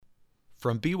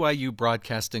From BYU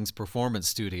Broadcasting's Performance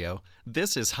Studio,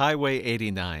 this is Highway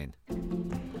 89.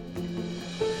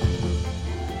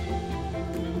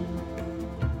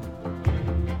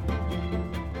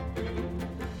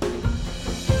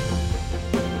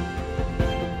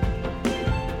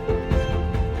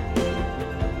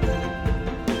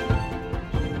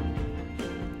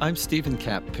 I'm Stephen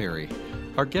Cap Perry.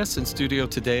 Our guests in studio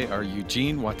today are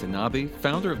Eugene Watanabe,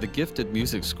 founder of the Gifted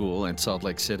Music School in Salt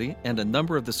Lake City, and a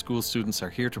number of the school students are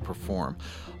here to perform.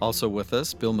 Also with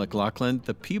us, Bill McLaughlin,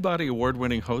 the Peabody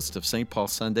Award-winning host of St. Paul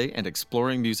Sunday and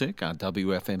Exploring Music on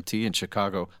WFMT in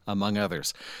Chicago, among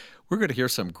others. We're going to hear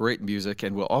some great music,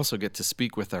 and we'll also get to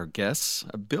speak with our guests.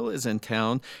 Bill is in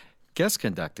town guest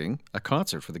conducting a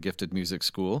concert for the Gifted Music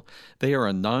School. They are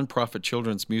a nonprofit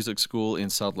children's music school in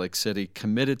Salt Lake City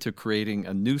committed to creating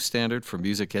a new standard for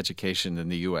music education in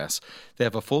the U.S. They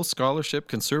have a full scholarship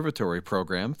conservatory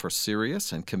program for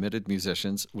serious and committed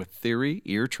musicians with theory,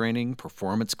 ear training,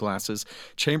 performance classes,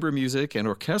 chamber music, and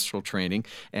orchestral training,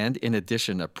 and in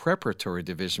addition, a preparatory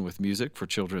division with music for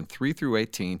children 3 through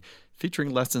 18,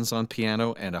 featuring lessons on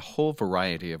piano and a whole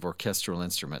variety of orchestral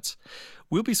instruments.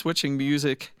 We'll be switching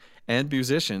music and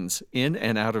musicians in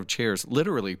and out of chairs,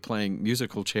 literally playing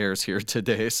musical chairs here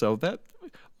today, so that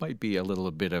might be a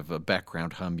little bit of a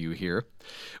background hum you hear.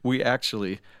 We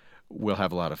actually will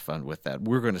have a lot of fun with that.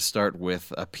 We're going to start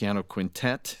with a piano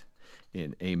quintet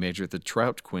in A major, the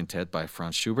Trout Quintet by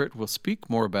Franz Schubert. We'll speak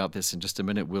more about this in just a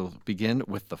minute. We'll begin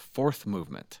with the fourth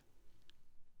movement.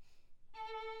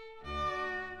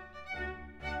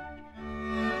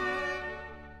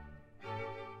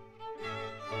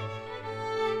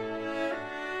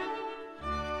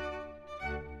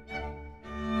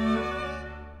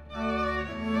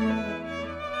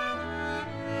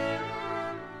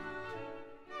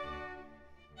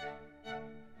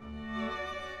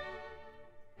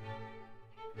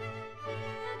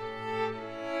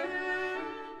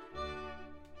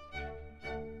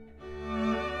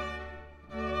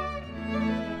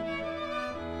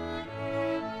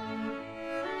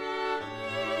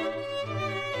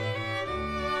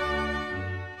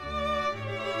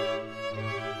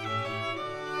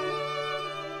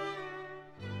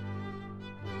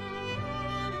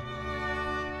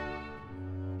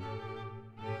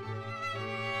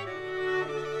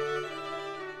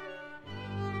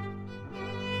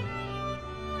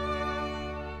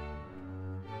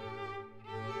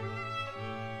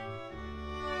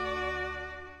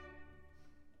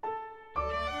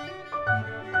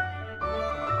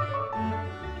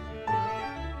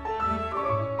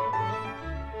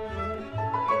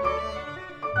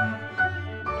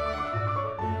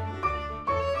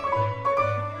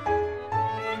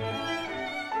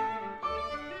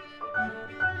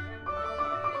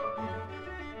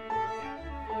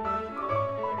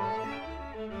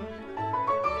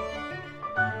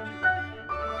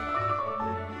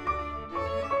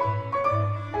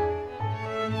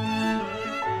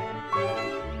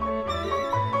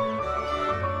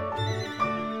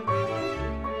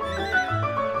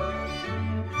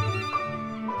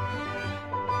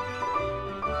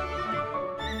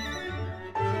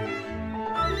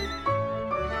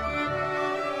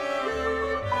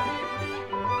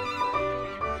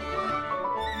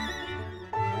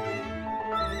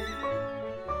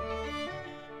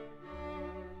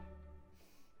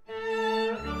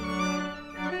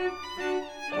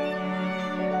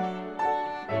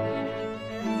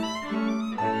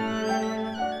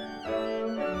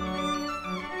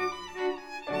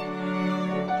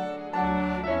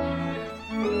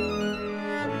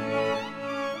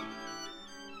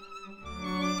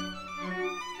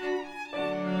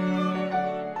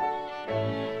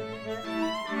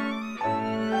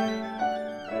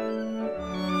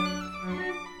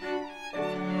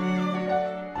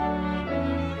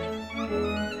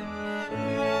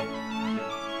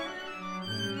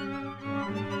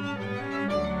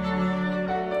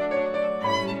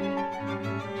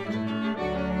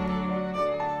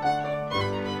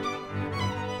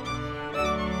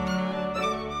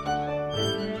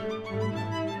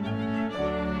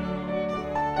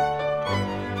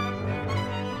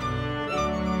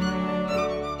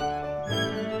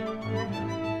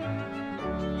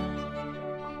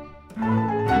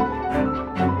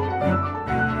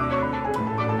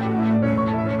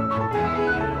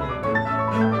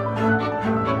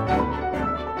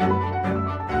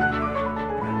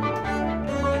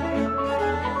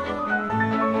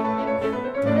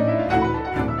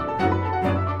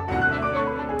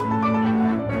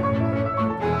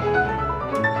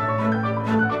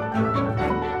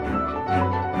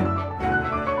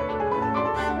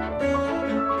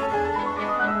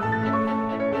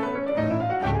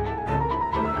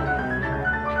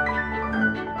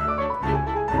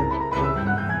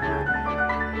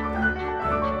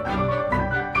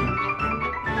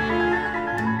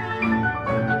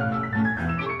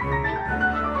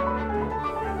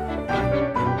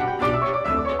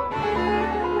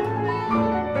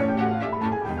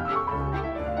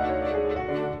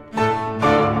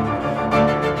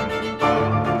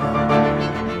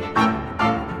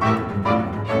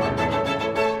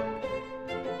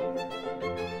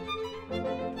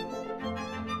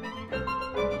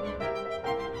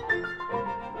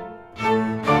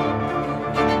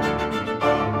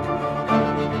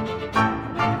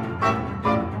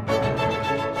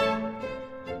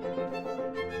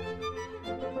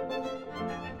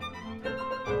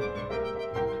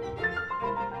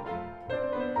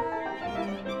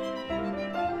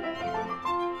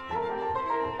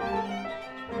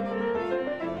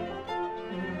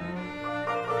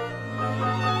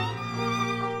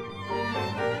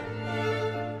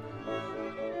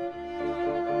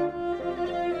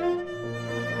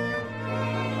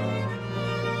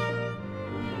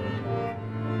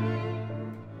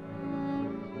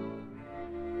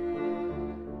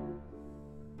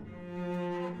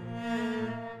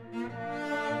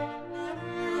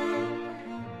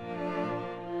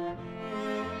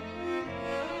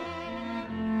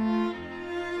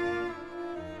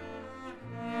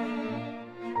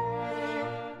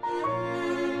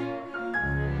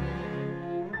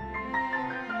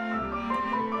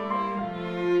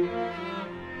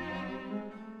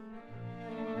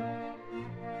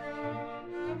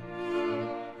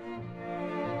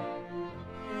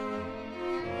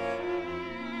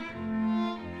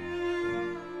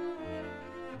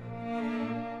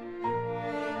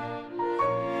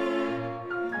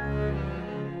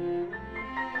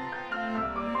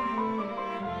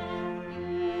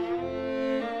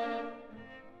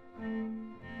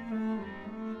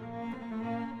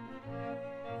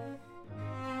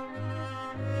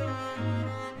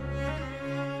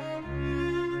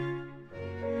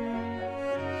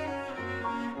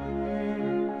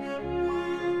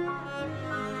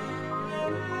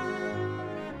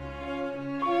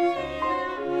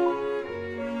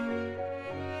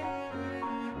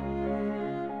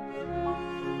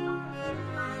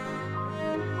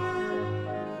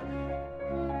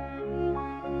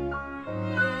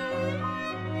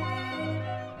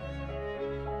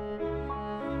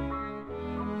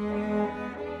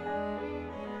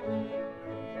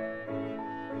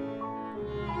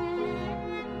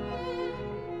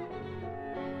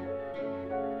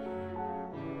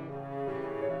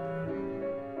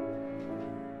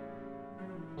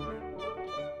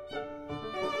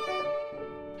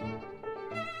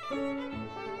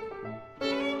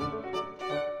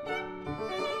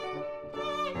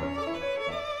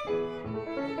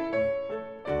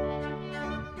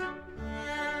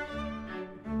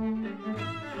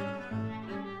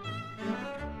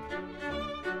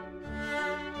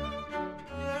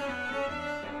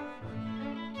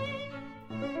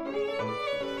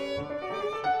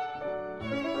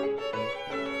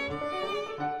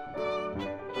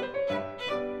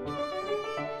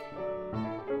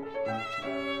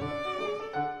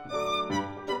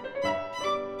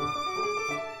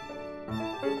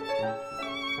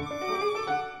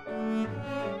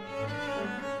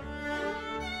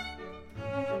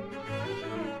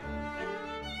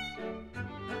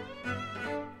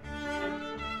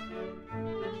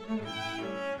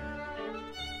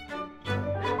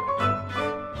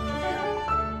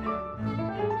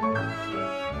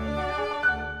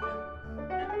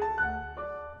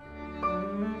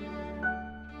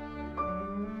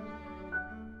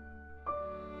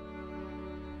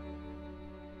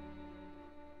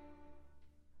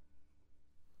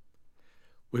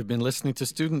 We've been listening to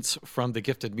students from the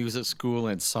Gifted Music School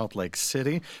in Salt Lake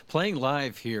City, playing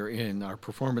live here in our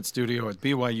performance studio at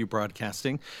BYU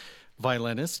Broadcasting.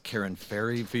 Violinist Karen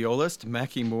Ferry, violist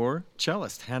Mackie Moore,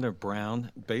 cellist Hannah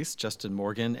Brown, bass Justin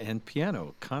Morgan, and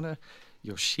piano Kana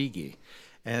Yoshigi.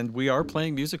 And we are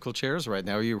playing musical chairs right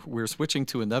now. We're switching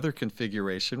to another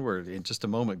configuration. We're in just a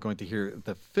moment going to hear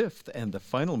the fifth and the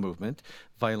final movement.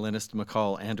 Violinist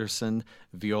McCall Anderson,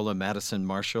 viola Madison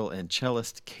Marshall, and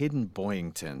cellist Caden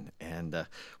Boyington. And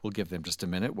we'll give them just a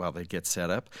minute while they get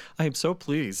set up. I am so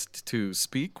pleased to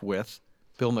speak with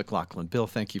Bill McLaughlin. Bill,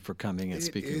 thank you for coming and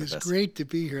speaking with us. It's great to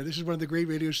be here. This is one of the great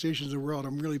radio stations in the world.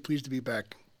 I'm really pleased to be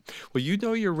back. Well, you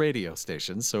know your radio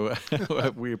station, so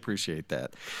we appreciate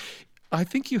that. I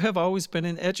think you have always been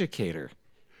an educator.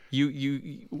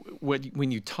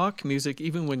 When you talk music,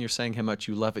 even when you're saying how much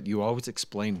you love it, you always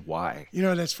explain why. You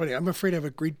know, that's funny. I'm afraid I have a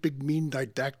great big mean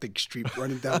didactic streak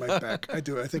running down my back. I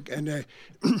do. I think, and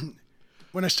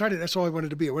when I started, that's all I wanted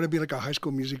to be. I wanted to be like a high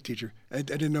school music teacher. I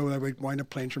didn't know that I would wind up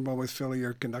playing trombone with Philly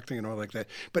or conducting and all like that.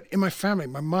 But in my family,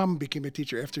 my mom became a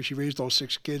teacher after she raised all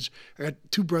 6 kids. I got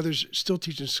 2 brothers still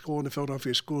teaching school in the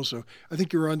Philadelphia school. So I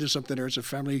think you're onto something there. It's a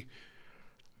family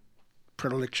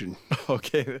predilection.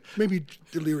 Okay. Maybe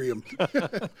delirium.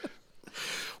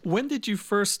 When did you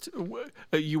first,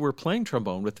 you were playing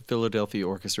trombone with the Philadelphia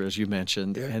Orchestra, as you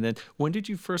mentioned, Yeah. and then when did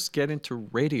you first get into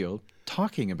radio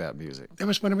talking about music? That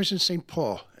was when I was in St.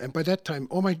 Paul. And by that time,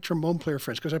 all my trombone player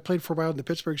friends, because I played for a while in the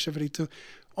Pittsburgh Symphony too,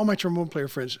 all my trombone player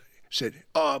friends said,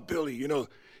 Billy,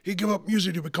 he gave up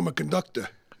music to become a conductor.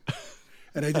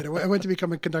 And I did. I went to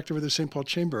become a conductor with the St. Paul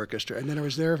Chamber Orchestra. And then I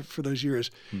was there for those years.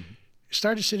 Mm-hmm.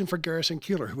 Started sitting for Garrison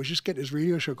Keillor, who was just getting his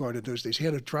radio show going in those days. He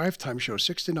had a drive time show,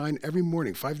 6 to 9 every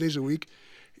morning, 5 days a week.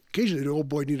 Occasionally, the old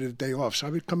boy needed a day off, so I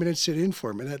would come in and sit in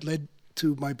for him, and that led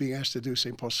to my being asked to do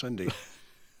St. Paul Sunday.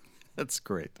 That's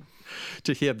great.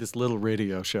 He had this little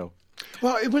radio show.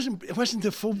 Well, it wasn't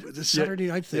the Saturday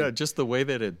night thing. Yeah, just the way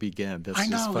that it began. That's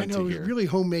just fun to hear. It was really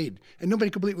homemade, and nobody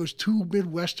could believe it was too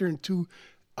Midwestern, too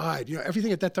odd.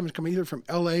 Everything at that time was coming either from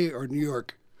L.A. or New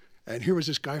York. And here was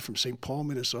this guy from St. Paul,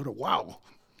 Minnesota. Wow.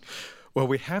 Well,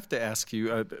 we have to ask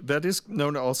you, that is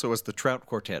known also as the Trout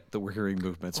Quartet that we're hearing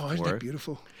movements for. Oh, isn't that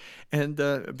beautiful? And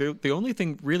the only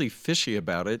thing really fishy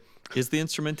about it is the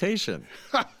instrumentation.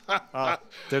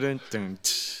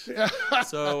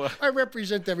 So I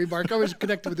represent that remark. I was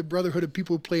connected with the Brotherhood of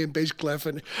people who play in bass clef,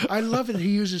 and I love it. He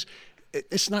uses...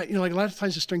 It's not, like a lot of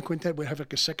times the string quintet would have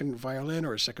like a second violin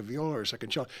or a second viola or a second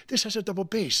cello. This has a double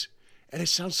bass. And it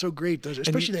sounds so great, doesn't it?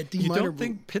 Especially that D minor. You don't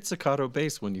think pizzicato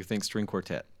bass when you think string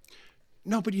quartet.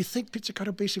 No, but you think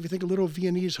pizzicato bass if you think a little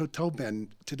Viennese hotel band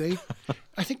today.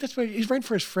 I think that's why he's writing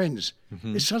for his friends.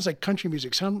 Mm-hmm. It sounds like country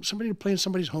music. Somebody to play in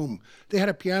somebody's home. They had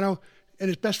a piano, and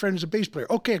his best friend is a bass player.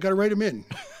 Okay, I got to write him in.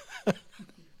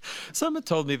 Someone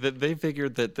told me that they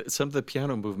figured that some of the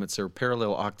piano movements are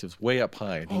parallel octaves way up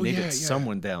high, and he needed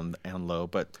someone down low.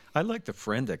 But I like the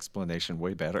friend explanation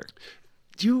way better.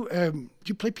 Do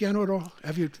you play piano at all?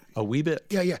 Have you? A wee bit.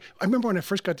 Yeah. I remember when I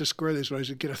first got to score this when I was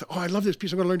a kid, I thought, I love this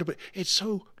piece. I'm going to learn to play. It's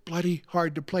so bloody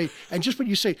hard to play. And just what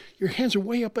you say, your hands are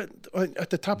way up at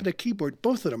the top of the keyboard,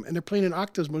 both of them, and they're playing in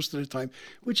octaves most of the time,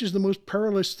 which is the most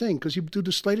perilous thing because you do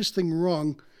the slightest thing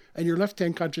wrong, and your left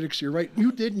hand contradicts your right.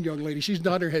 You didn't, young lady. She's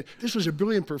nodding her head. This was a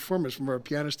brilliant performance from our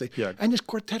pianist. Yeah. And this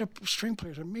quartet of string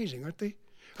players are amazing, aren't they?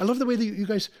 I love the way that you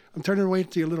guys. I'm turning away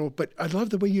to you a little, but I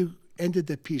love the way you ended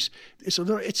that piece. It's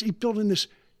built in this,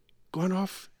 going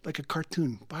off like a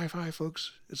cartoon. Bye,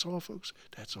 folks. It's all, folks.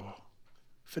 That's all.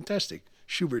 Fantastic.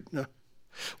 Schubert. No.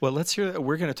 Well, let's hear.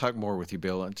 We're going to talk more with you,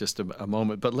 Bill, in just a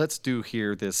moment. But let's do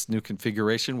here this new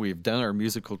configuration. We've done our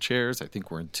musical chairs. I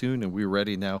think we're in tune, and we're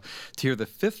ready now to hear the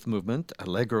fifth movement,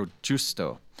 Allegro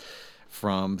Giusto,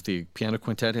 from the piano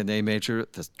quintet in A major,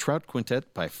 the Trout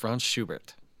Quintet by Franz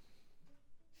Schubert.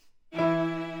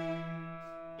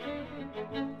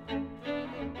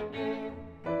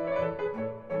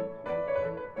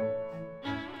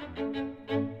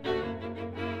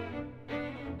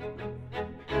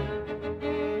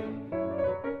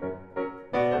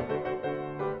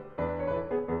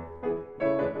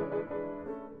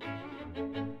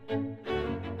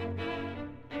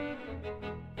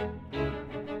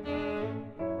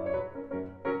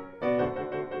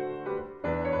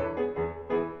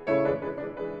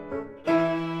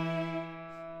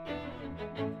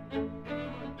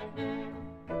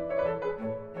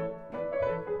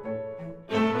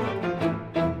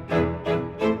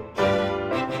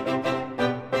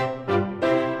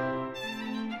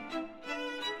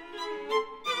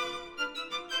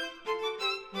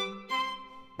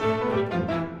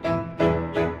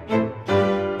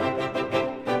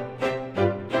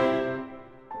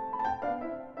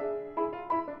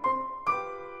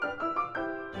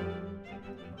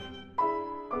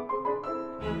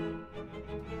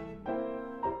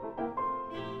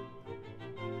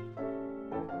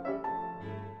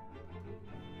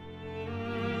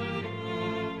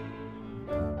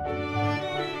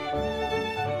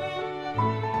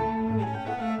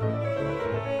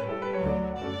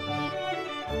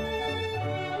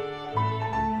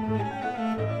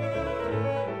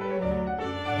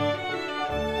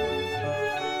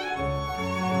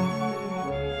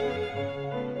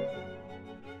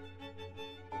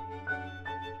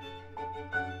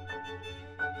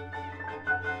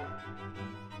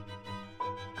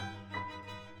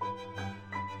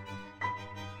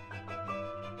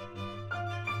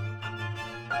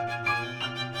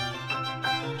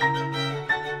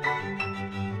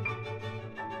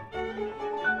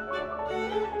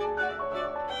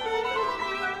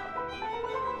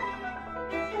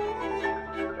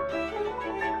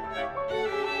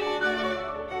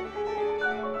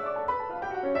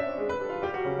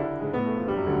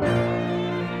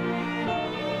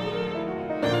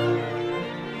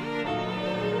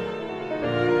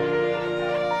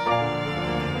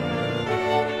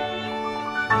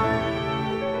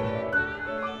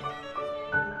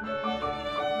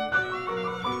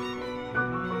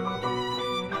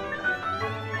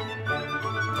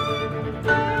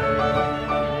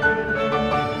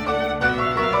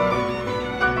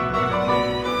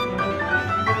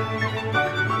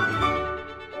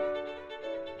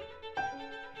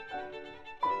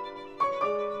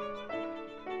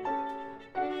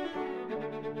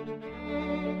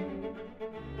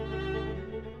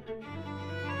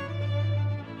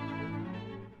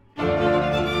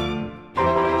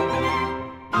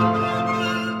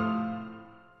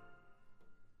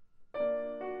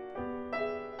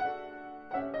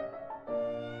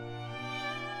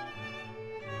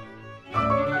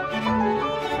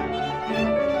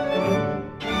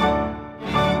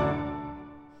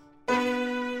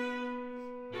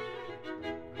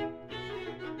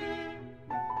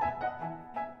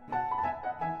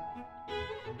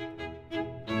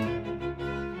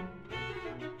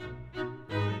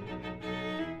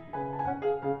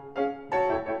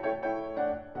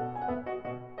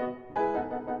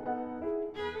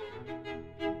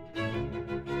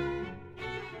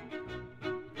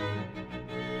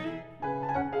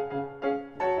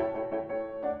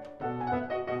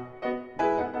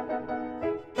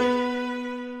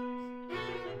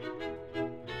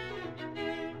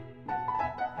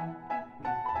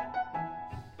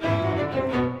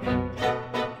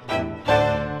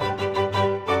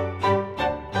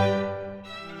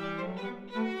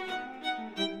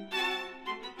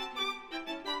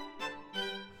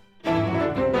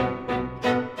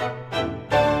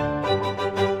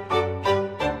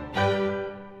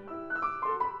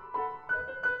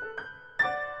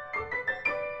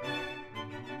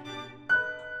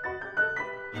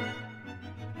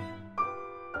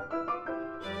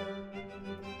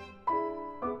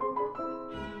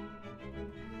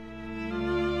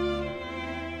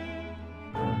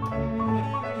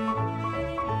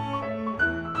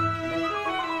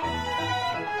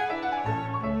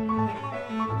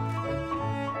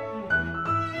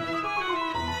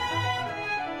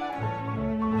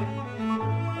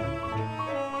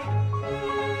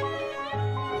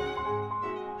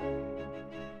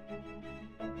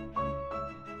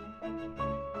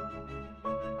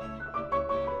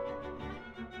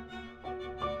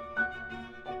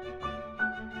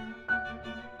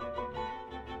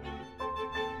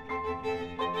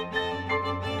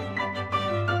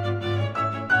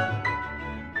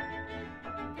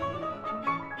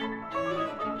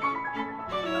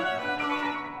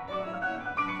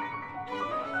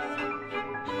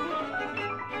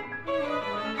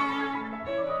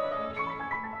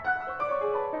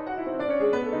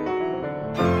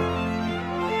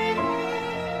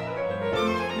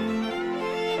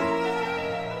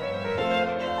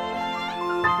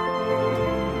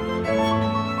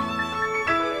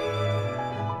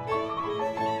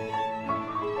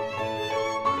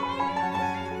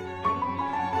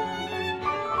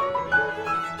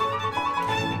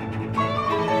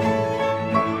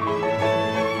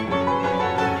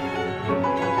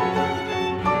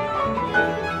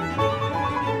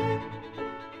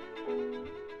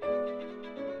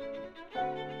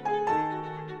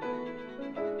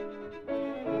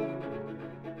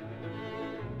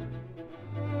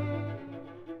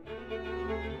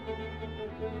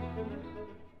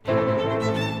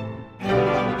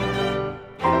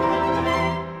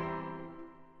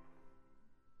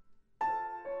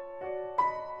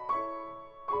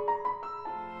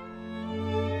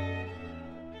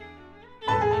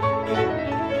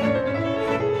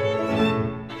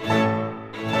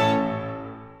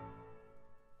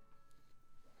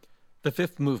 The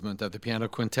fifth movement of the piano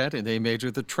quintet in A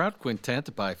major, the Trout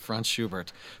Quintet by Franz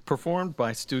Schubert, performed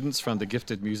by students from the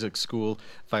Gifted Music School,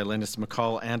 violinist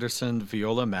McCall Anderson,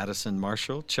 viola Madison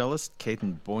Marshall, cellist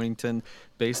Caden Boynton,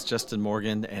 bass Justin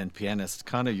Morgan, and pianist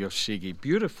Kana Yoshigi.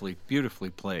 Beautifully,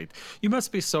 beautifully played. You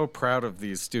must be so proud of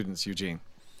these students, Eugene.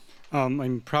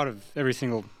 I'm proud of every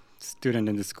single student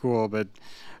in the school, but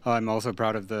I'm also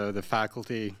proud of the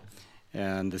faculty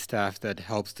and the staff that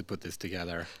helps to put this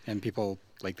together, and people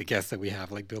like the guests that we have,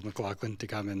 like Bill McLaughlin, to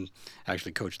come and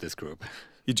actually coach this group.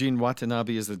 Eugene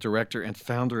Watanabe is the director and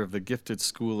founder of the Gifted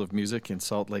School of Music in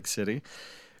Salt Lake City.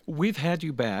 We've had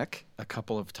you back a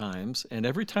couple of times, and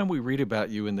every time we read about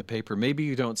you in the paper, maybe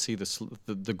you don't see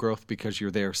the growth because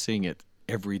you're there seeing it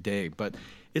every day, but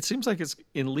it seems like it's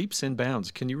in leaps and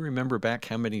bounds. Can you remember back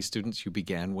how many students you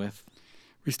began with?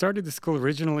 We started the school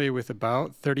originally with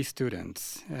about 30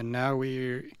 students, and now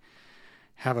we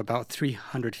have about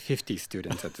 350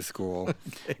 students at the school.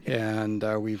 Okay. And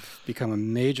we've become a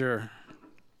major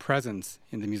presence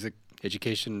in the music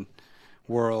education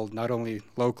world, not only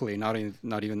locally, not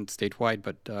even statewide,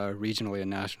 but regionally and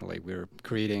nationally. We're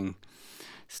creating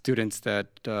students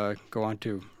that go on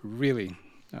to really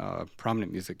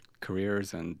prominent music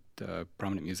careers and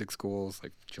prominent music schools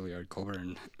like Juilliard,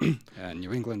 Colburn, and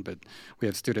New England. But we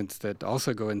have students that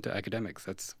also go into academics.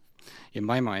 That's, in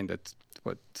my mind, that's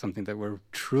something that we're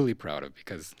truly proud of,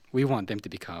 because we want them to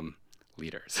become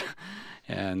leaders,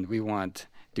 and we want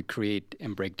to create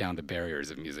and break down the barriers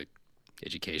of music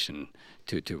education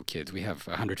to kids. We have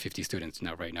 150 students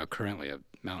right now currently at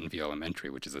Mountain View Elementary,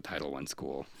 which is a Title I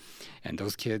school, and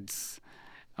those kids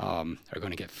are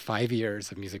going to get 5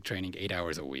 years of music training, 8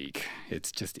 hours a week.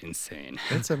 It's just insane.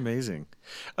 That's amazing.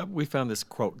 We found this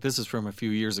quote. This is from a few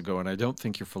years ago, and I don't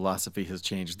think your philosophy has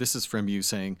changed. This is from you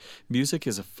saying, music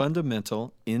is a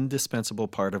fundamental, indispensable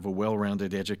part of a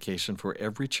well-rounded education for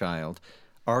every child.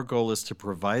 Our goal is to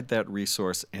provide that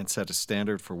resource and set a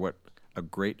standard for what a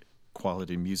great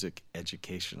quality music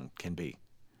education can be.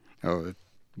 Oh,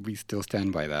 we still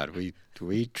stand by that. We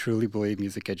truly believe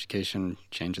music education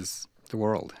changes the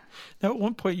world. Now, at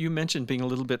one point you mentioned being a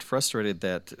little bit frustrated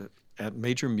that at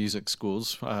major music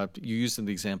schools, you used an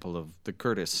example of the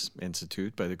Curtis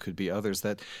Institute, but it could be others,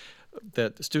 that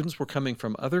students were coming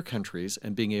from other countries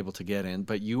and being able to get in,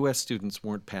 but U.S. students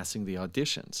weren't passing the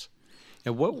auditions.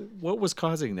 And what was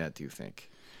causing that, do you think?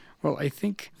 Well, I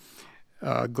think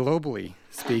globally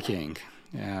speaking,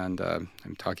 and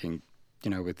I'm talking,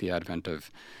 with the advent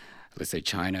of, let's say,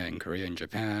 China and Korea and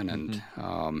Japan,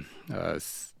 and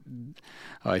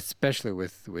especially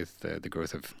with the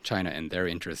growth of China and their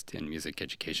interest in music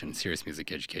education, serious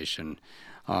music education,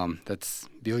 that's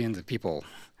billions of people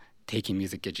taking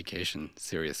music education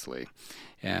seriously.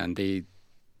 And they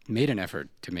made an effort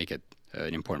to make it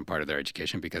an important part of their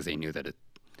education because they knew that it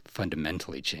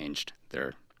fundamentally changed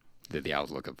the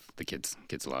outlook of the kids'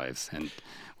 lives, and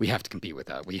we have to compete with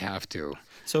that. We have to.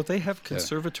 So they have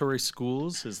conservatory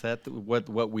schools. Is that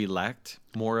what we lacked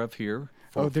more of here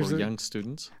for young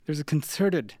students? There's a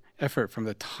concerted effort from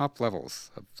the top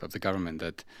levels of the government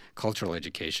that cultural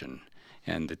education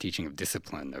and the teaching of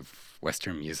discipline of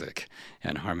Western music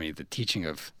and harmony, the teaching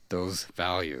of those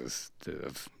values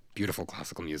of beautiful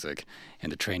classical music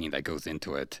and the training that goes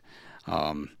into it,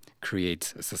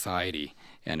 creates a society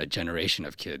and a generation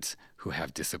of kids who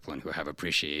have discipline, who have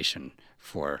appreciation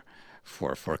for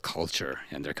culture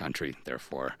and their country,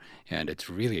 therefore. And it's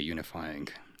really a unifying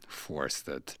force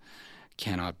that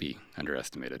cannot be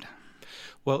underestimated.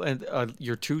 Well, and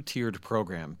your two-tiered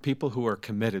program, people who are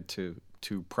committed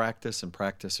to practice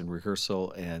and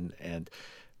rehearsal and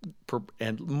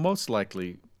most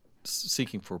likely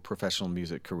seeking for professional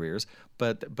music careers,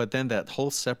 but then that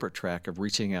whole separate track of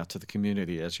reaching out to the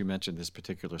community, as you mentioned, this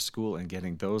particular school, and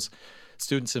getting those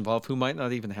students involved who might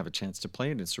not even have a chance to play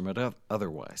an instrument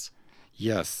otherwise.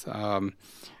 Yes.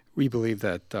 We believe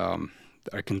that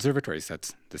our conservatory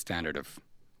sets the standard of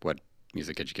what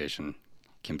music education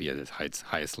can be at its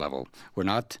highest level. We're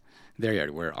not there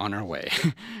yet. We're on our way.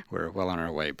 We're well on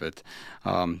our way, but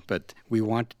we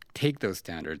want to take those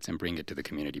standards and bring it to the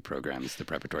community programs, the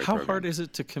preparatory programs. How hard is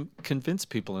it to convince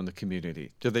people in the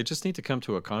community? Do they just need to come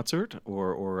to a concert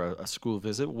or a school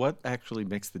visit? What actually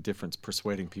makes the difference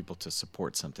persuading people to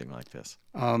support something like this?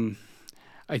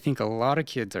 I think a lot of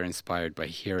kids are inspired by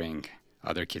hearing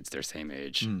other kids their same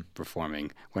age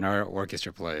performing. When our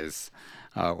orchestra plays,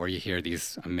 or you hear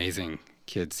these amazing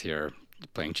kids here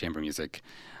playing chamber music,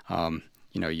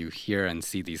 you hear and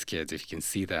see these kids. If you can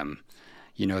see them,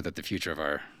 you know that the future of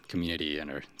our community and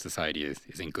our society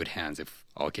is in good hands if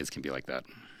all kids can be like that.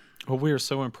 Well, we are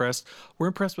so impressed. We're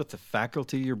impressed with the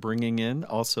faculty you're bringing in.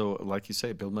 Also, like you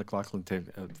say, Bill McLaughlin,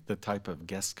 the type of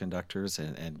guest conductors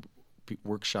and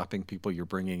workshopping people you're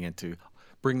bringing in to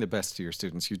bring the best to your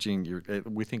students. Eugene,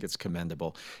 we think it's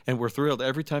commendable. And we're thrilled.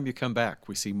 Every time you come back,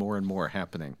 we see more and more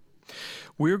happening.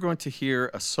 We're going to hear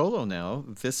a solo now.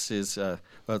 This is,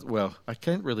 well, I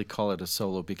can't really call it a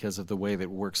solo because of the way that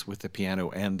it works with the piano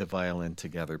and the violin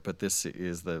together, but this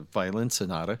is the Violin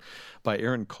Sonata by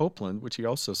Aaron Copland, which he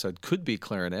also said could be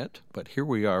clarinet, but here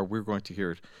we are. We're going to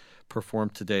hear it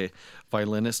performed today.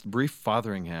 Violinist Bree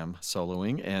Fotheringham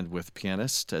soloing, and with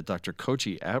pianist Dr.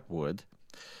 Koji Atwood,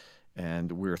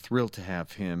 and we're thrilled to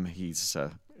have him. He's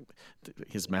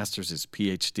his master's, his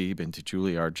PhD, been to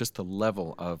Juilliard, just the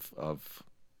level of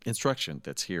instruction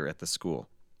that's here at the school.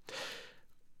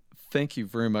 Thank you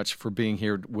very much for being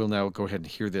here. We'll now go ahead and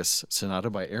hear this sonata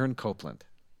by Aaron Copland.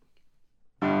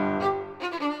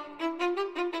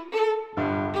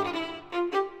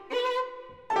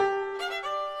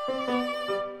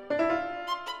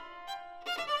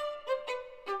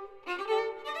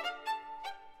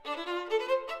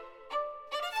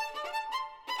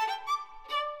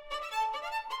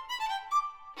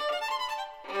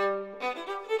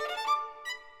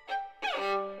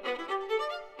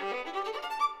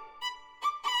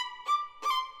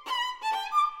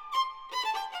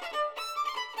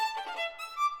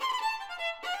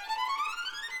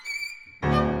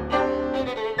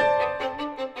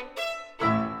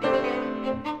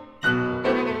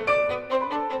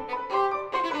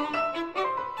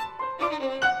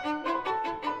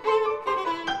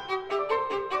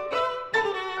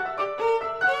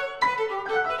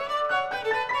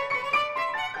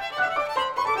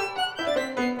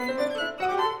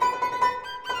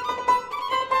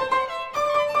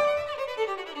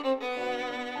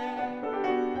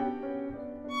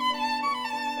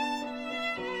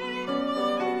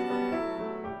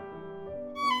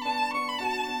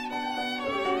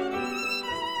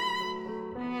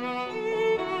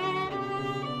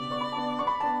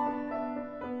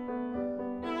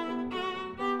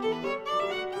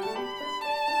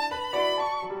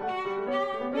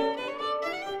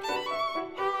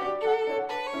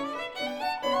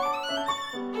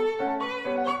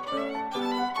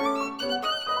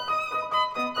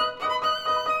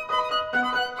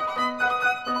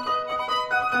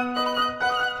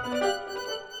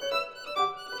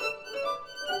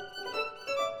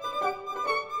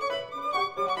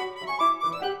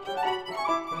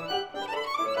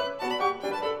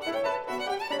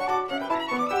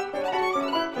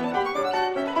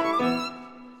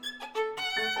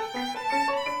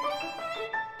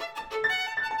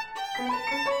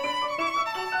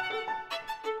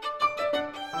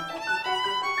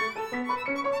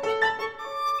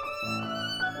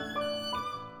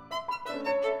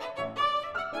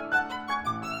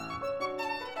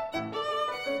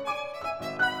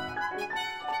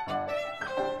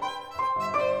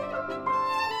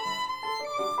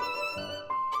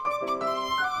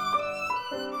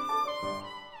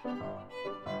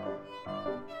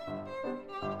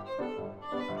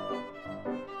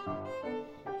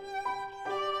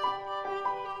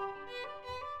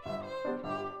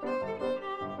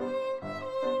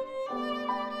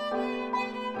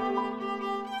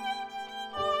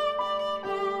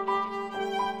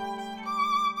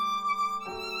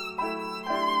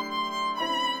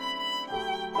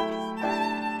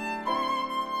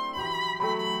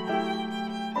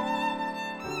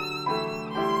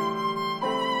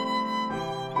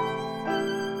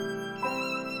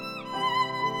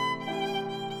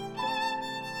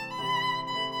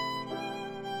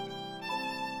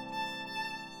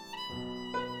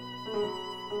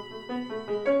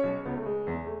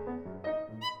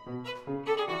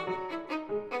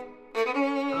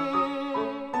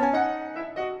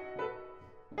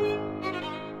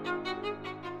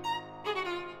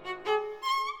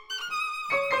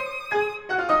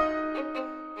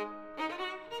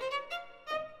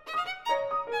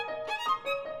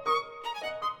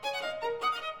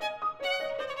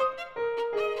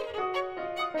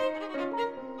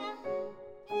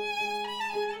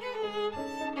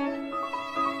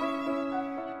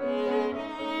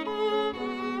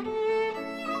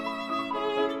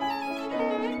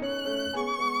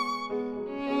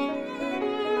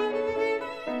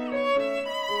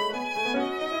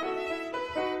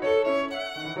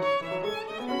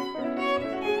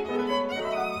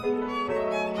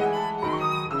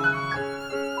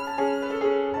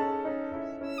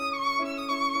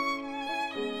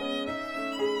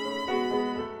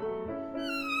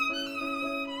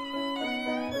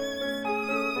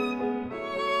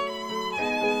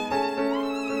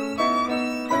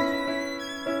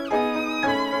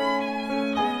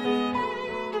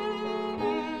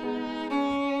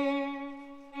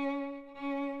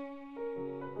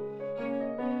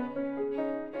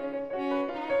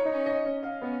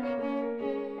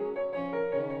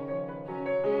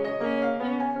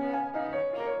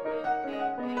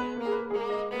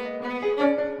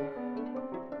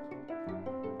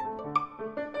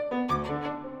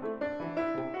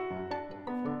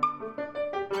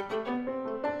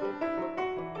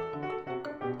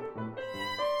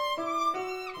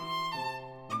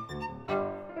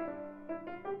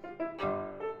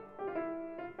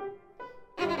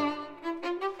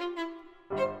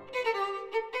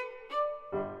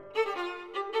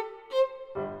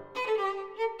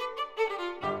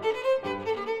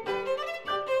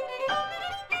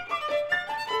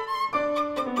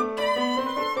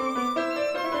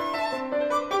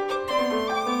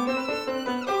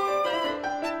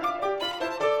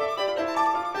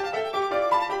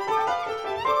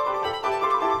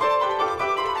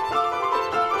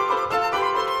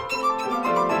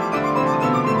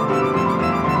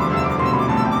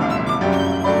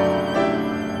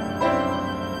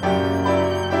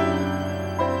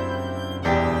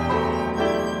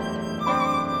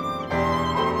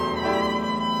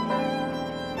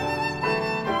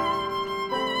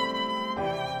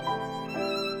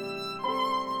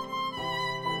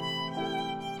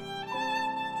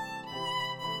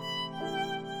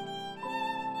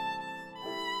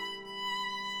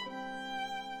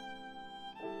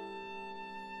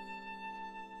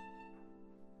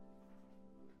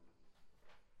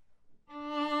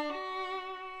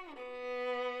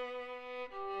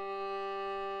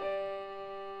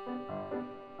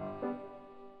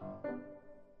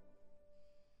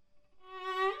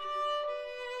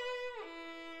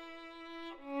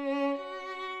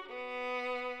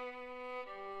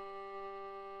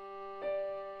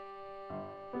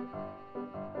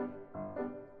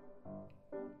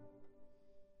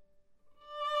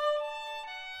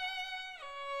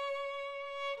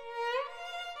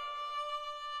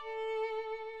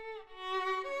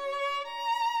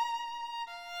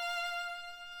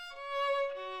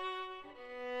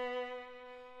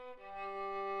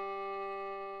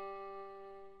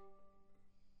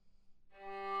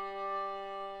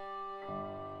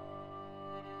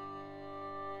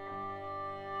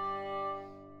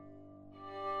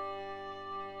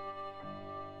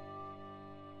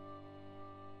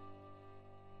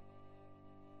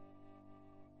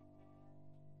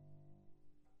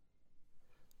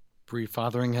 Bree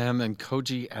Fotheringham and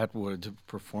Koji Atwood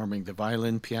performing the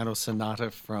Violin Piano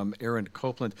Sonata from Aaron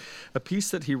Copland, a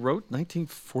piece that he wrote in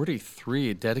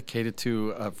 1943, dedicated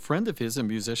to a friend of his, a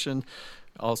musician,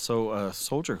 also a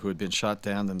soldier who had been shot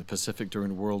down in the Pacific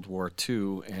during World War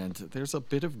II. And there's a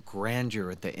bit of grandeur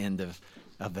at the end of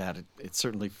that. It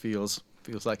certainly feels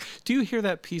like. Do you hear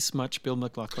that piece much, Bill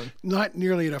McLaughlin? Not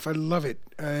nearly enough. I love it.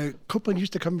 Copland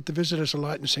used to come to visit us a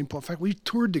lot in St. Paul. In fact, we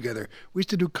toured together. We used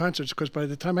to do concerts because by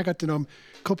the time I got to know him,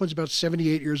 Copland's about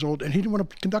 78 years old, and he didn't want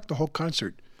to conduct the whole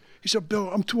concert. He said, Bill,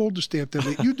 I'm too old to stay up there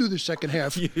late. You do the second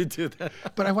half. You do that.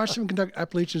 But I watched him conduct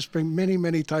Appalachian Spring many,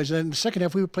 many times. And in the second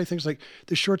half, we would play things like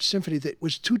the Short Symphony that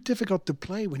was too difficult to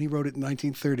play when he wrote it in the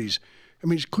 1930s. I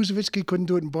mean, Koussevitzky couldn't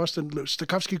do it in Boston.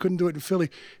 Stokowski couldn't do it in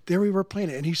Philly. There we were playing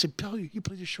it. And he said, Bill, you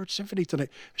played the Short Symphony tonight.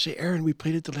 I say, Aaron, we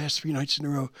played it the last 3 nights in a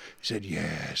row. He said,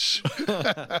 yes.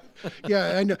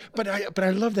 Yeah, I know. But I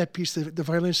love that piece, the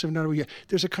Violin Sonata.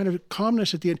 There's a kind of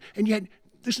calmness at the end. And yet,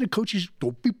 listen to Coach's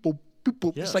people.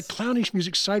 Yes. It's like clownish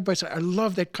music side by side. I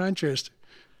love that contrast.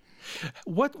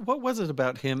 What was it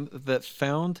about him that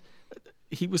found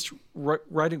he was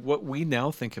writing what we now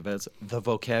think of as the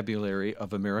vocabulary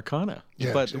of Americana?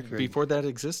 Yeah, but exactly. Before that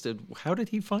existed, how did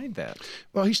he find that?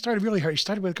 Well, he started really hard. He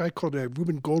started with a guy called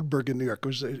Reuben Goldberg in New York. It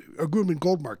was Reuben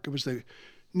Goldmark. It was the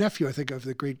nephew, I think, of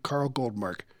the great Carl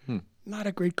Goldmark. Not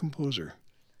a great composer.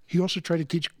 He also tried to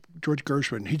teach George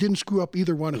Gershwin. He didn't screw up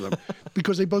either one of them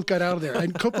because they both got out of there.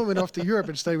 And Copland went off to Europe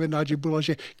and studied with Najib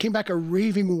Boulanger. Came back a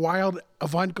raving, wild,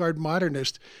 avant-garde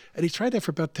modernist. And he tried that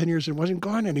for about 10 years and wasn't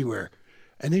going anywhere.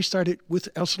 And they started with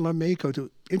El Salam Mexico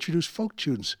to introduce folk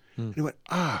tunes. And he went,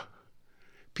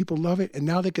 people love it. And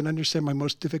now they can understand my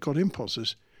most difficult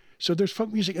impulses. So there's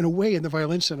folk music in a way in the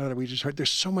Violin Sonata we just heard. There's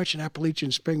so much in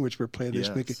Appalachian Spring, which we're playing this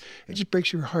week. It just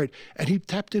breaks your heart. And he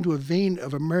tapped into a vein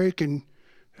of American,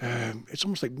 it's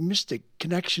almost like mystic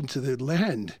connection to the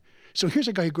land. So here's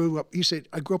a guy who grew up, he said,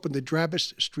 I grew up on the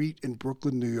Drabbest Street in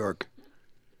Brooklyn, New York.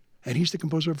 And he's the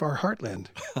composer of our Heartland.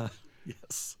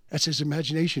 Yes. That's his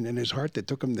imagination and his heart that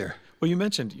took him there. Well, you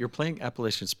mentioned you're playing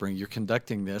Appalachian Spring. You're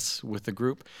conducting this with the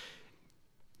group.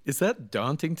 Is that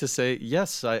daunting to say,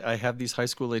 yes, I have these high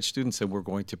school age students and we're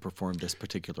going to perform this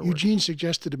particular work? Eugene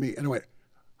suggested to me, and I went,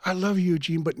 I love you,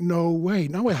 Eugene, but no way.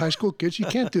 Not with high school kids. You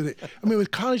can't do that. I mean,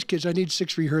 with college kids, I need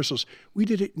 6 rehearsals. We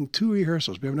did it in 2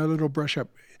 rehearsals. We have another little brush up.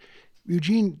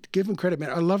 Eugene, give him credit,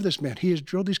 man. I love this man. He has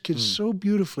drilled these kids so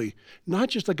beautifully, not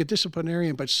just like a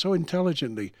disciplinarian, but so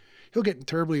intelligently. He'll get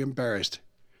terribly embarrassed.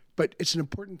 But it's an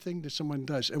important thing that someone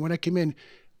does. And when I came in,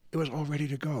 it was all ready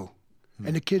to go.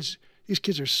 And these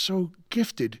kids are so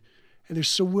gifted, and they're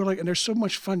so willing, and they're so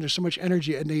much fun. There's so much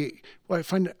energy, and I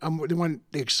find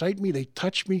they excite me, they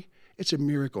touch me. It's a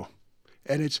miracle.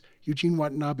 And it's Eugene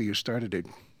Watanabe who started it.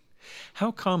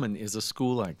 How common is a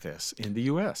school like this in the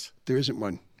U.S.? There isn't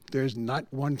one. There is not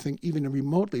one thing even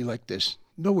remotely like this.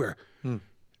 Nowhere.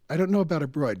 I don't know about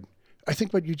abroad. I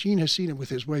think what Eugene has seen with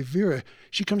his wife Vera,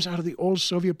 she comes out of the old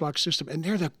Soviet bloc system, and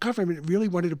there the government really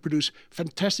wanted to produce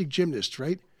fantastic gymnasts,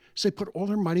 right? So they put all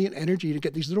their money and energy to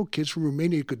get these little kids from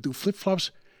Romania who could do flip-flops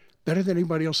better than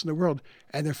anybody else in the world,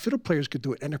 and their fiddle players could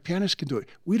do it, and their pianists could do it.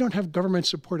 We don't have government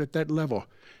support at that level,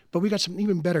 but we got something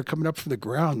even better coming up from the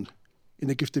ground in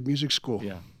the Gifted Music School.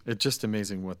 Yeah, it's just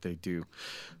amazing what they do.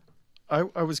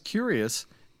 I was curious.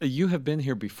 You have been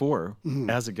here before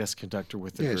as a guest conductor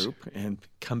with the group and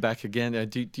come back again.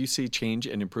 Do you see change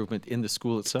and improvement in the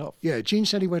school itself? Yeah, Gene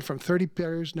said he went from 30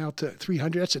 players now to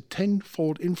 300. That's a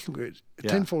tenfold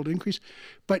increase.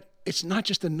 But it's not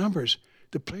just the numbers.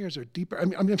 The players are deeper. I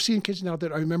mean, I'm seeing kids now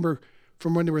that I remember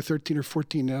from when they were 13 or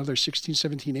 14. Now they're 16,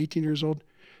 17, 18 years old.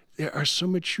 They are so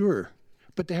mature,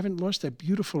 but they haven't lost that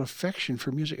beautiful affection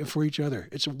for music and for each other.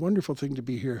 It's a wonderful thing to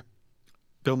be here.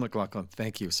 Bill McLaughlin,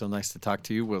 thank you. So nice to talk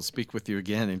to you. We'll speak with you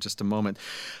again in just a moment.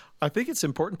 I think it's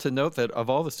important to note that of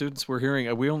all the students we're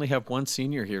hearing, we only have one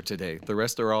senior here today. The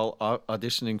rest are all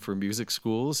auditioning for music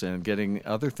schools and getting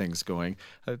other things going.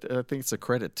 I think it's a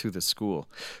credit to the school.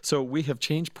 So we have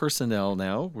changed personnel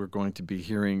now. We're going to be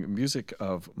hearing music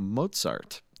of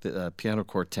Mozart, the piano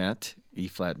quartet,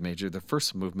 E-flat major, the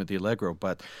first movement, the Allegro,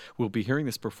 but we'll be hearing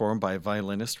this performed by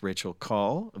violinist Rachel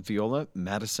Call, viola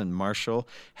Madison Marshall,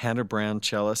 Hannah Brown,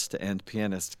 cellist, and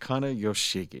pianist Kana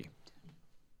Yoshigi.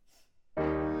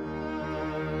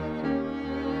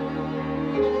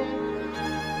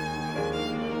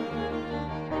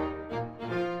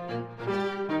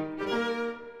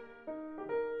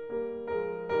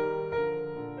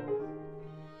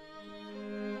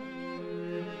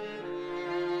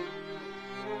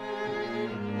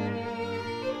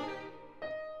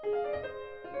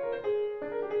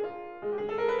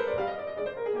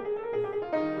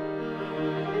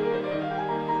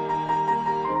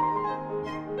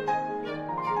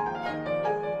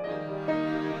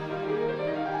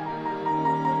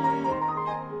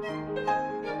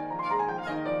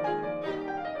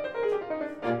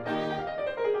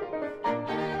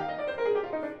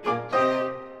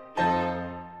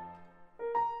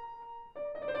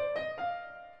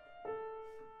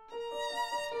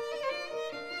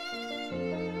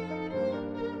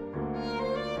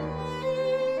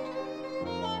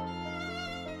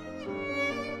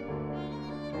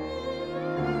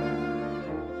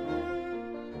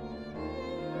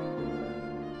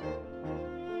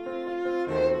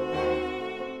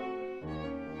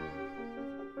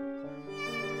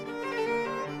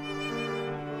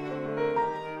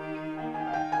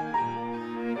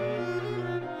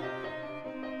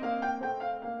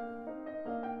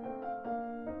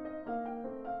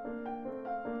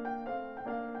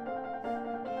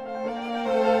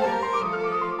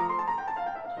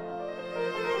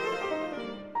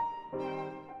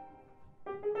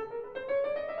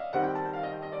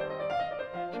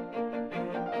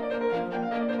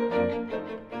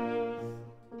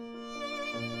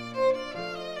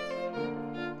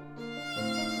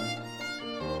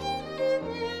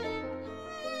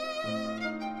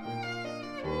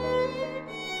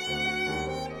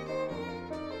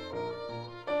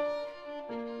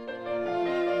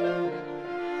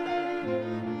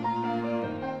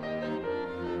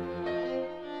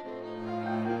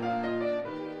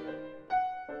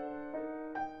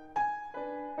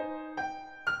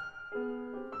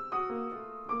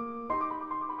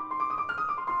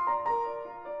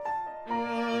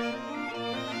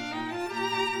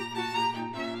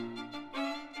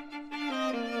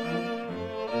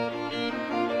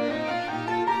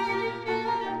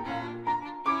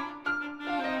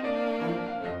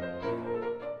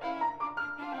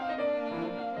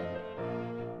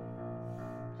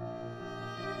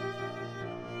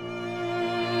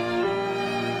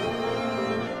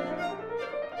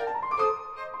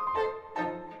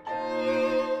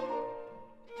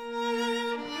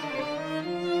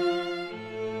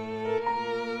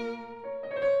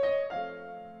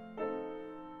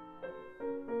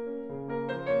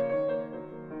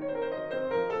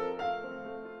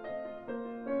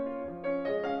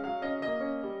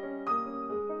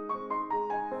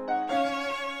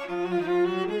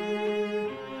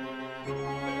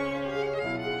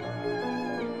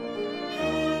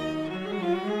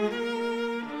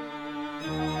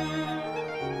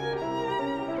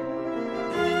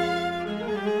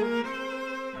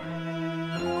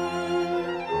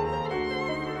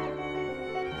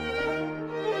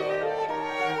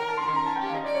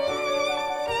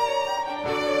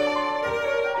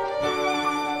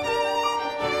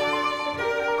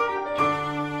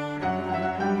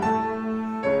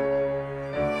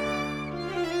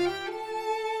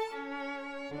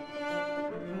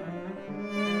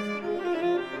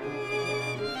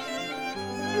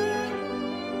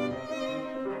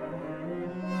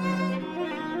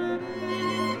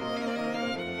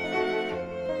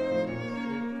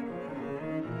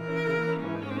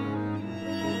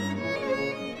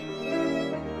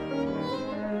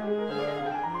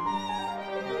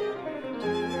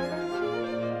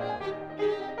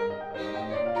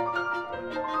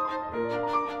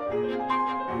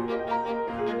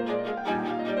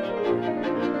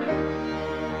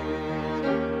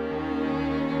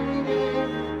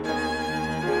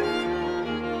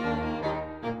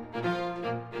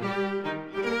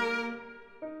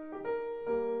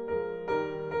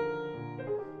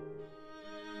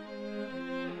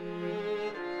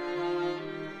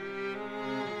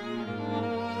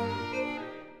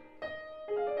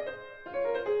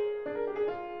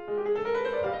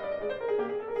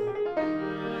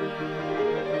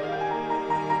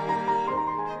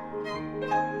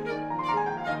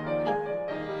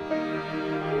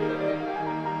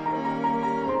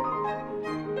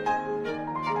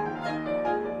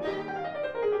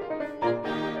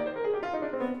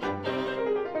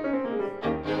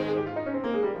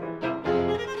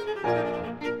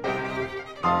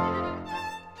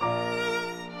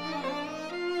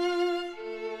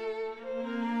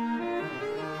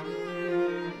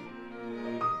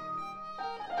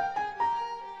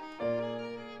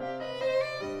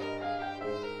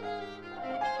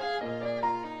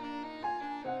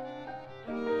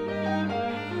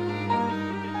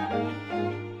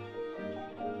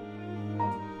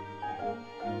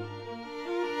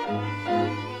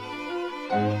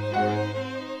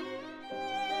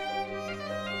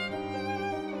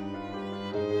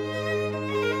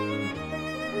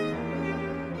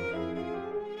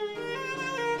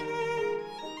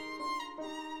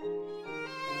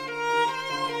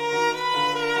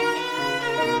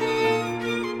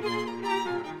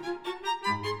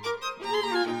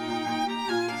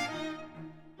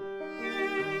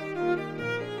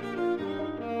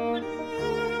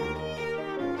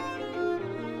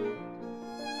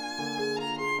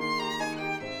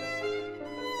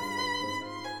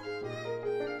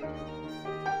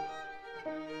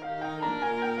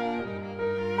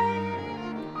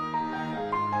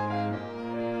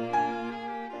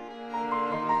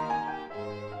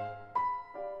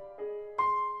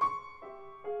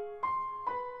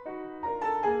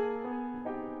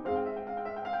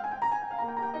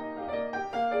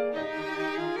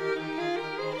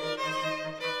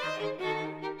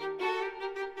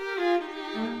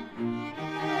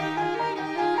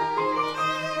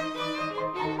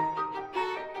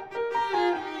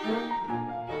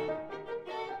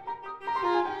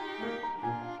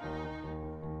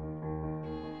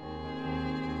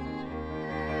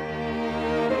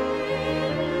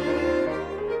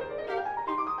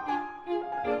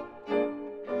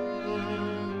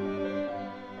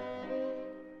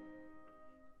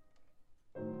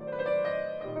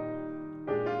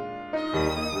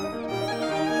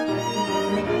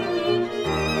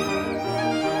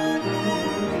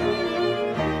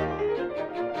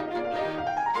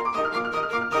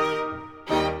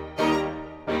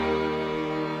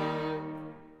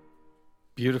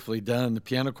 Beautifully done. The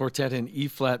piano quartet in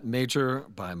E-flat major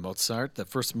by Mozart, the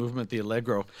first movement, the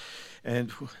Allegro.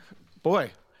 And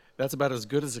boy, that's about as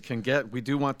good as it can get. We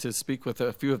do want to speak with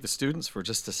a few of the students for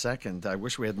just a second. I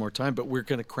wish we had more time, but we're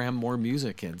going to cram more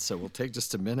music in, so we'll take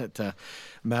just a minute.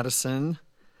 Madison,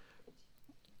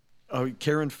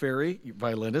 Karen Ferry,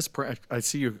 violinist. I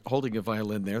see you holding a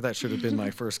violin there. That should have been my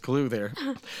first clue there.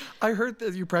 I heard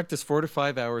that you practice 4 to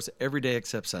 5 hours every day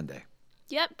except Sunday.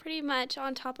 Yep, pretty much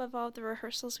on top of all the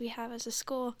rehearsals we have as a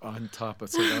school. On top of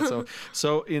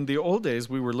so in the old days,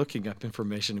 we were looking up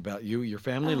information about you. Your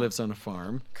family lives on a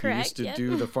farm. Correct. You used to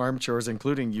do the farm chores,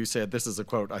 including, you said, this is a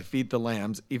quote, "I feed the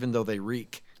lambs even though they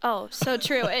reek." Oh, so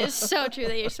true. It is so true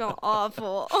that you smell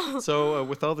awful. So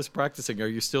with all this practicing, are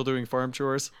you still doing farm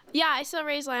chores? Yeah, I still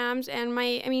raise lambs, and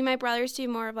my brothers do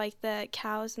more of like the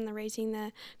cows and the raising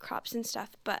the crops and stuff.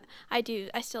 But I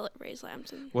still raise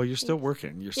lambs. Well, you're still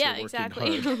working. You're still working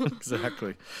hard.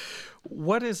 Exactly.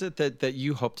 What is it that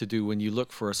you hope to do when you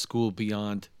look for a school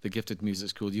beyond the Gifted Music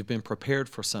School? You've been prepared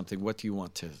for something. What do you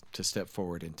want to step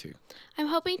forward into? I'm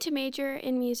hoping to major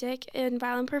in music and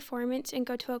violin performance and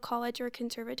go to a college or a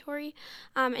conservatory.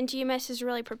 And GMS has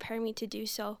really prepared me to do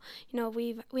so. You know,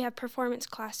 we have performance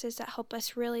classes that help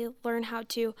us really learn how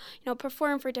to,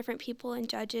 perform for different people and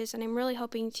judges. And I'm really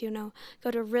hoping to, go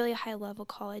to a really high level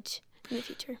college in the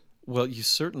future. Well, you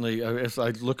certainly, if I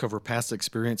look over past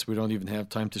experience, we don't even have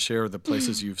time to share the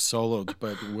places you've soloed,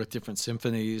 but with different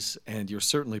symphonies, and you're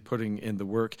certainly putting in the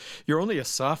work. You're only a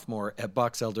sophomore at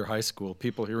Box Elder High School.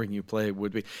 People hearing you play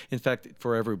would be, in fact,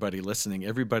 for everybody listening,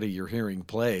 everybody you're hearing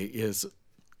play is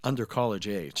under college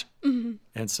age. Mm-hmm.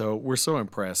 And so we're so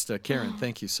impressed. Karen,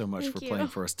 thank you so much for playing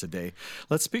for us today.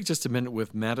 Let's speak just a minute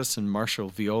with Madison Marshall,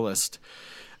 violist.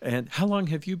 And how long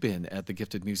have you been at the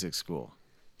Gifted Music School?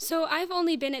 So I've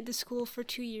only been at the school for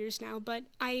 2 years now, but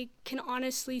I can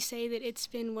honestly say that it's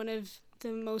been one of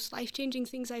the most life-changing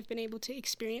things I've been able to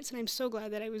experience, and I'm so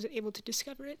glad that I was able to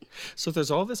discover it. So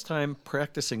there's all this time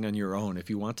practicing on your own if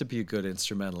you want to be a good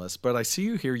instrumentalist, but I see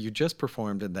you here, you just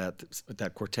performed in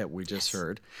that quartet we just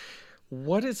heard.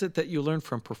 What is it that you learned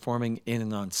from performing in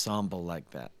an ensemble like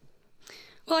that?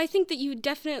 Well, I think that you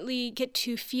definitely get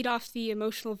to feed off the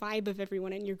emotional vibe of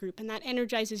everyone in your group, and that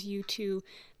energizes you to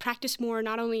practice more,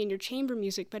 not only in your chamber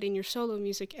music, but in your solo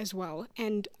music as well.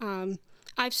 And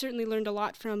I've certainly learned a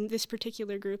lot from this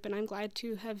particular group, and I'm glad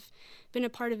to have been a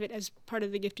part of it as part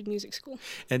of the Gifted Music School.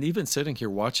 And even sitting here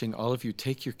watching all of you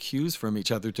take your cues from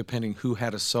each other, depending who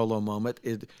had a solo moment,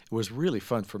 it was really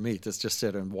fun for me to just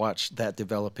sit and watch that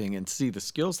developing and see the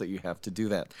skills that you have to do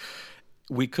that.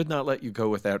 We could not let you go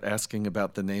without asking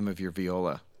about the name of your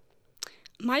viola.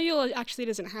 My viola actually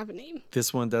doesn't have a name.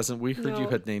 This one doesn't? We heard you No.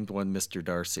 had named one Mr.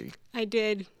 Darcy. I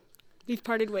did. We've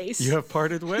parted ways. You have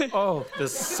parted ways? Oh, the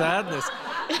sadness.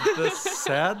 The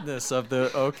sadness of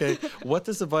the, okay. What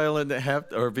does a violin have,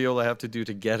 or viola have to do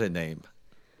to get a name?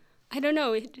 I don't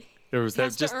know. It Or was that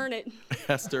has just to earn it.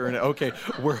 has to earn it? Okay,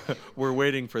 we're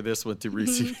waiting for this one to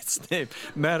receive its name.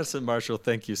 Madison Marshall,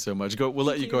 thank you so much. We'll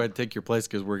let you go ahead and take your place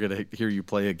because we're going to hear you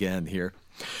play again here.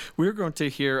 We're going to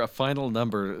hear a final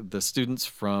number, the students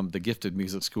from the Gifted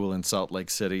Music School in Salt Lake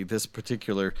City. This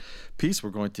particular piece we're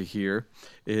going to hear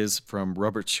is from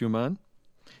Robert Schumann,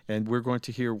 and we're going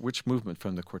to hear which movement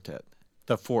from the quartet?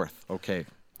 The fourth, okay.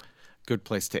 Good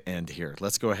place to end here.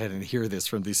 Let's go ahead and hear this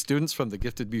from the students from the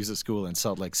Gifted Music School in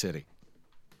Salt Lake City.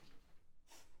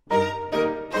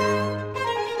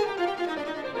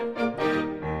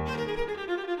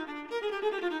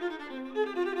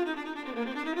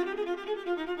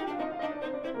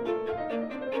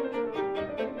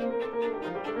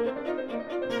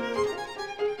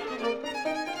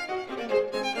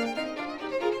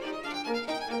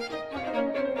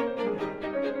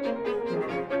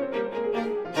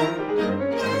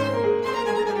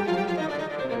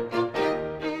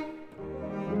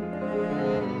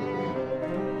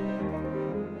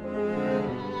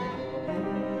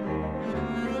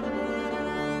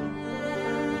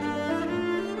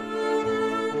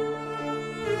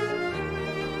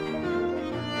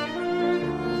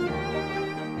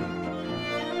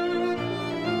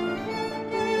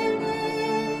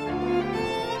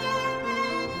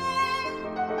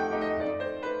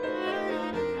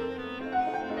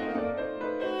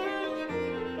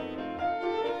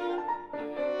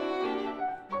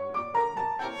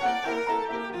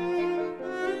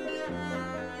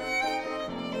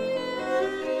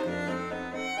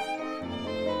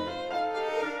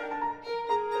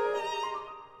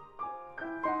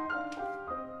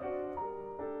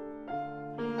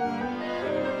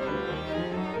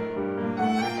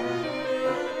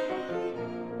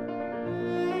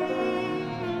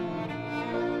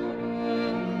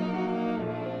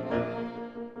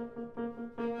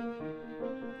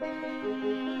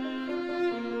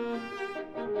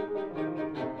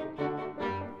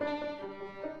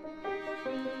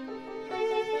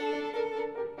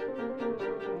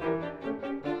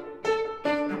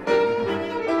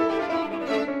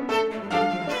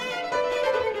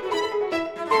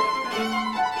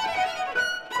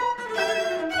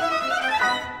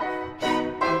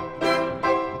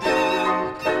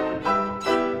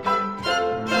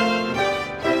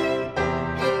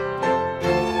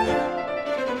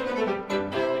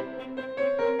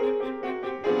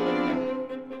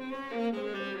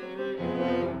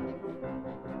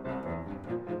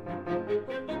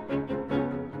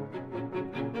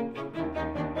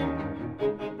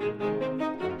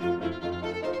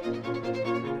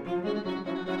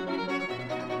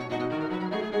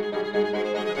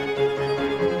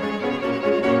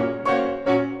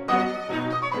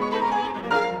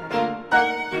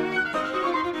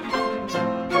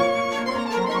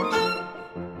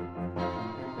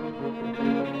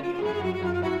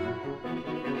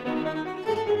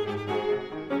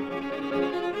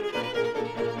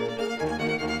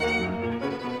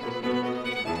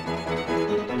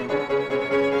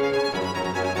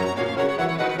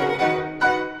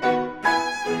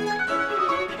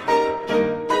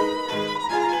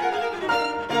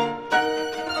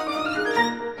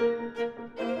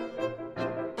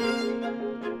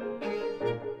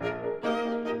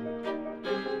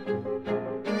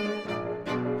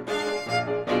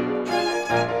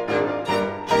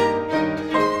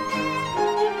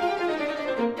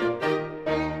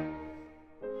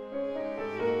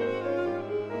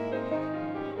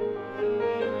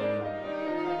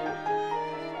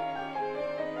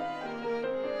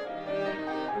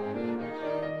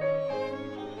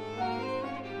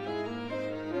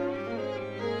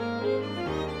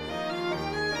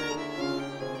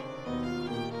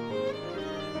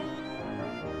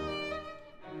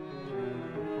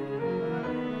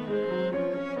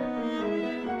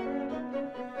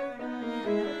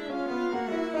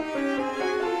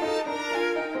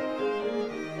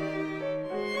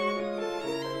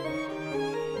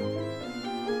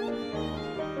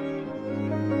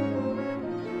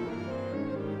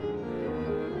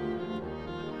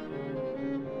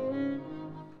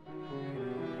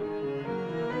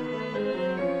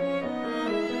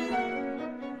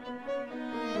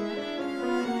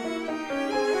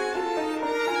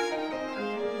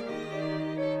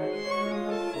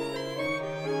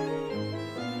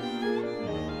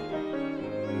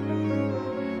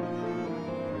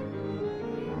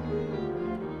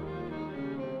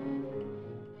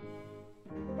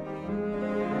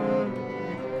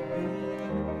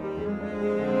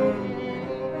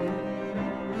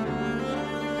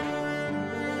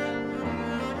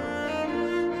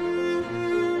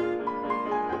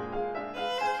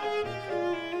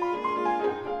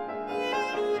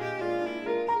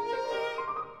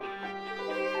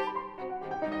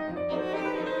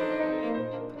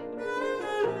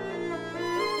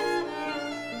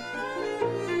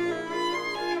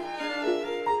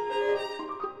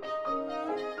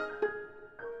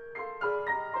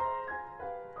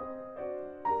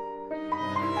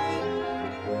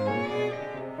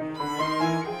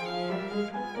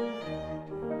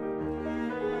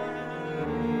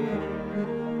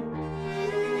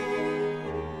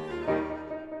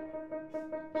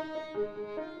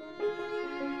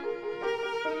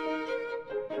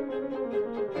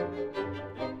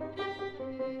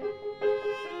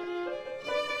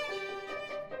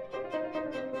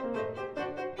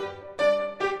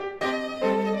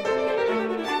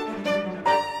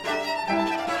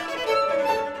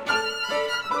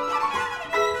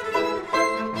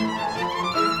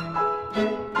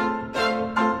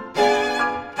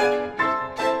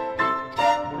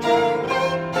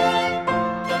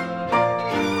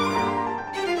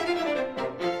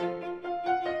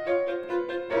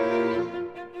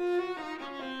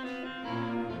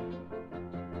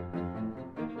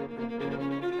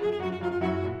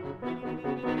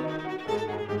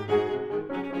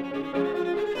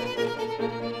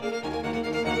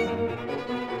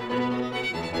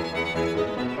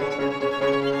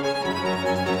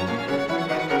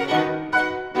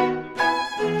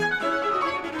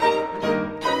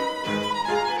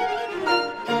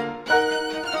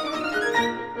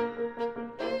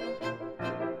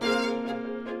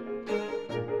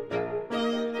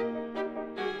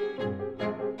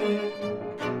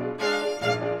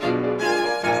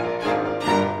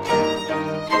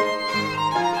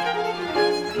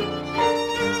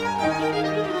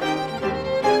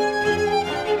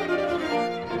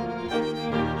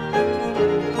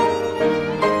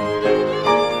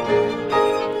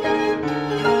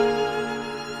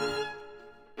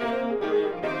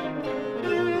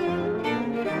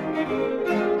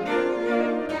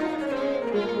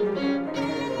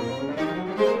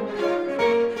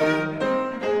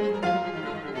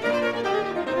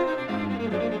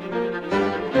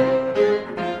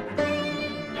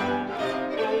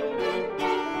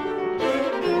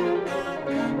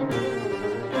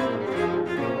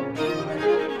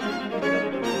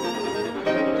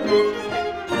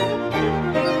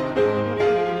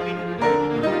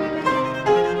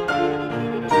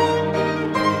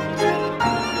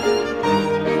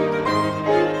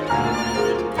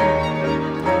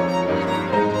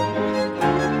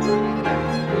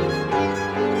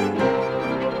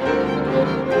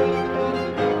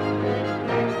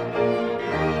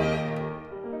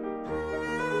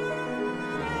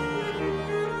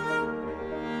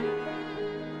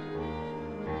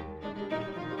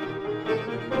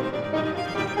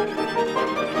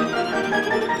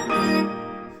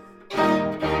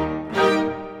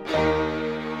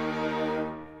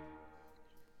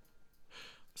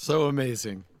 So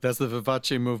amazing. That's the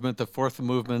Vivace movement, the fourth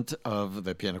movement of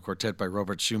the piano quartet by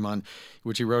Robert Schumann,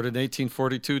 which he wrote in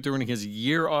 1842 during his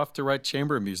year off to write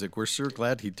chamber music. We're sure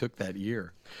glad he took that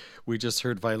year. We just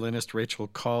heard violinist Rachel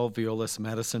Call, violist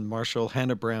Madison Marshall,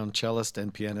 Hannah Brown, cellist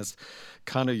and pianist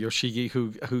Kana Yoshigi,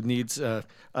 who needs a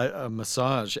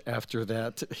massage after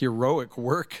that heroic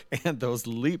work and those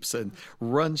leaps and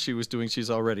runs she was doing.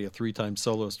 She's already a 3-time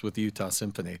soloist with the Utah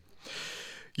Symphony.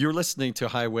 You're listening to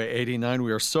Highway 89.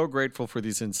 We are so grateful for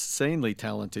these insanely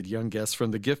talented young guests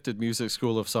from the Gifted Music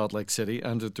School of Salt Lake City.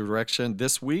 Under direction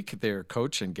this week, their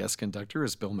coach and guest conductor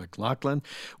is Bill McLaughlin.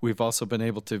 We've also been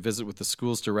able to visit with the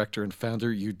school's director and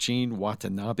founder, Eugene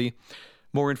Watanabe.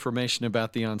 More information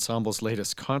about the ensemble's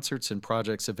latest concerts and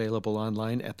projects available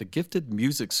online at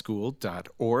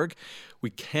thegiftedmusicschool.org.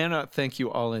 We cannot thank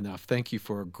you all enough. Thank you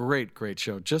for a great, great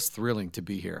show. Just thrilling to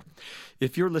be here.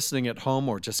 If you're listening at home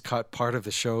or just caught part of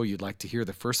the show, you'd like to hear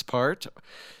the first part,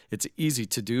 it's easy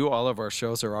to do. All of our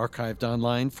shows are archived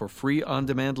online for free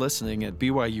on-demand listening at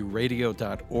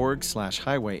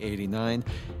byuradio.org/highway89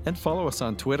 and follow us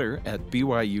on Twitter at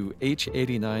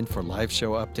BYUH89 for live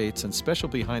show updates and special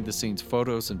behind-the-scenes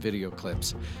photos and video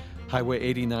clips. Highway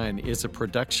 89 is a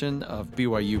production of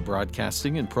BYU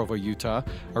Broadcasting in Provo, Utah.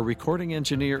 Our recording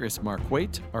engineer is Mark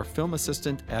Waite, our film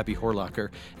assistant, Abby Horlacher,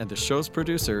 and the show's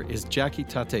producer is Jackie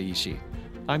Tateishi.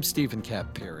 I'm Stephen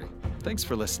Cap Perry. Thanks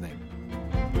for listening.